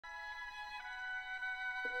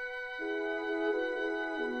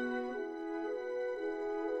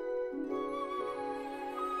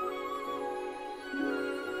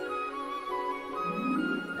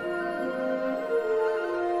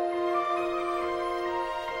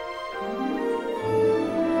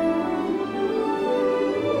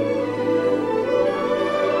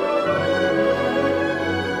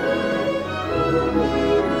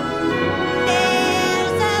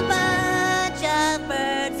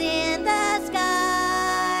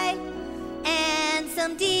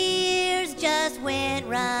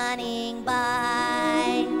running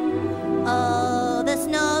by. Oh, the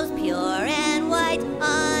snow's pure and white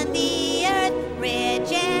on the earth,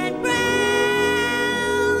 rich and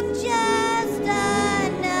brown. Just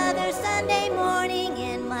another Sunday morning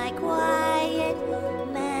in my quiet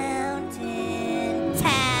mountain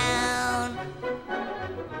town.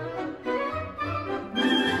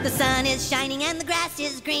 The sun is shining and the grass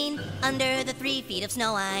is green, under the 3 feet of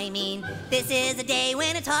snow, I mean. This is a day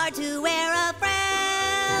when it's hard to wear a frown.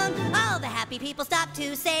 All the happy people stop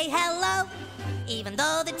to say hello, even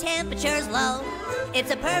though the temperature's low. It's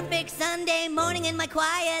a perfect Sunday morning in my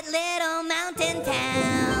quiet little mountain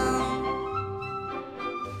town.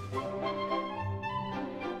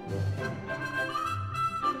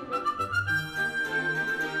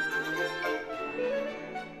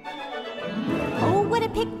 Oh, what a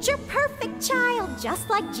picture-perfect child, just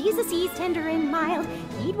like Jesus, he's tender and mild.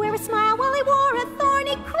 He'd wear a smile while he wore a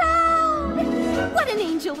thorny crown. What an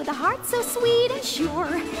angel with a heart so sweet and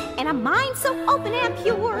sure, and a mind so open and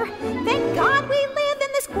pure. Thank God we live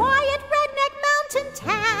in this quiet redneck mountain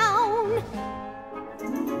town.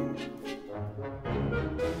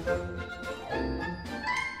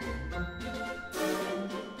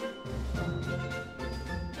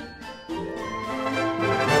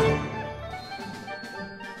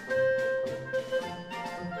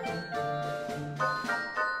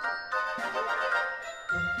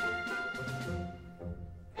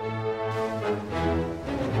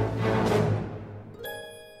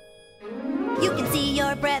 You can see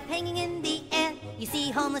your breath hanging in the air. You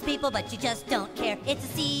see homeless people, but you just don't care. It's a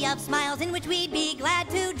sea of smiles in which we'd be glad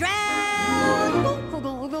to drown.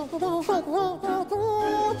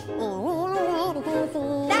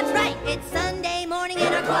 That's right, it's Sunday morning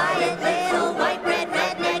in our quiet little white bread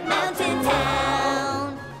redneck mountain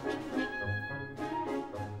town.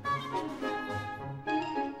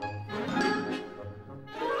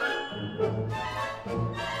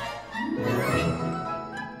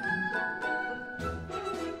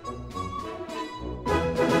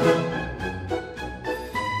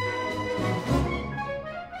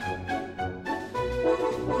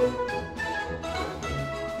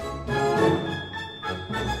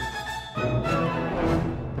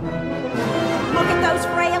 Look at those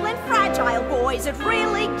frail and fragile boys, it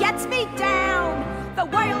really gets me down. The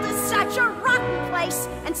world is such a rotten place,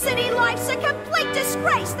 and city life's a complete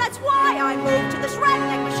disgrace. That's why I moved to this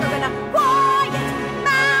redneck sugar in a quiet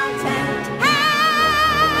mountain town.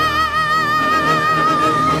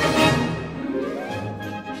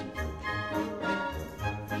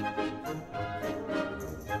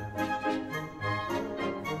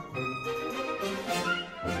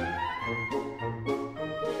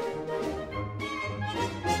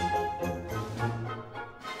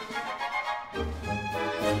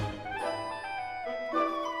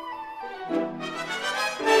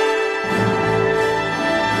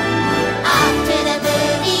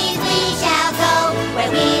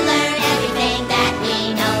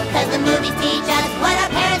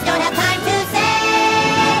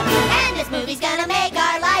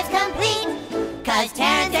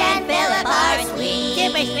 Terrence and Philip are sweet.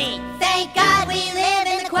 Super sweet. Thank God we live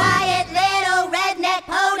in the quiet little redneck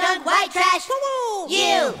podunk white trash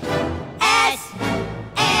U.S.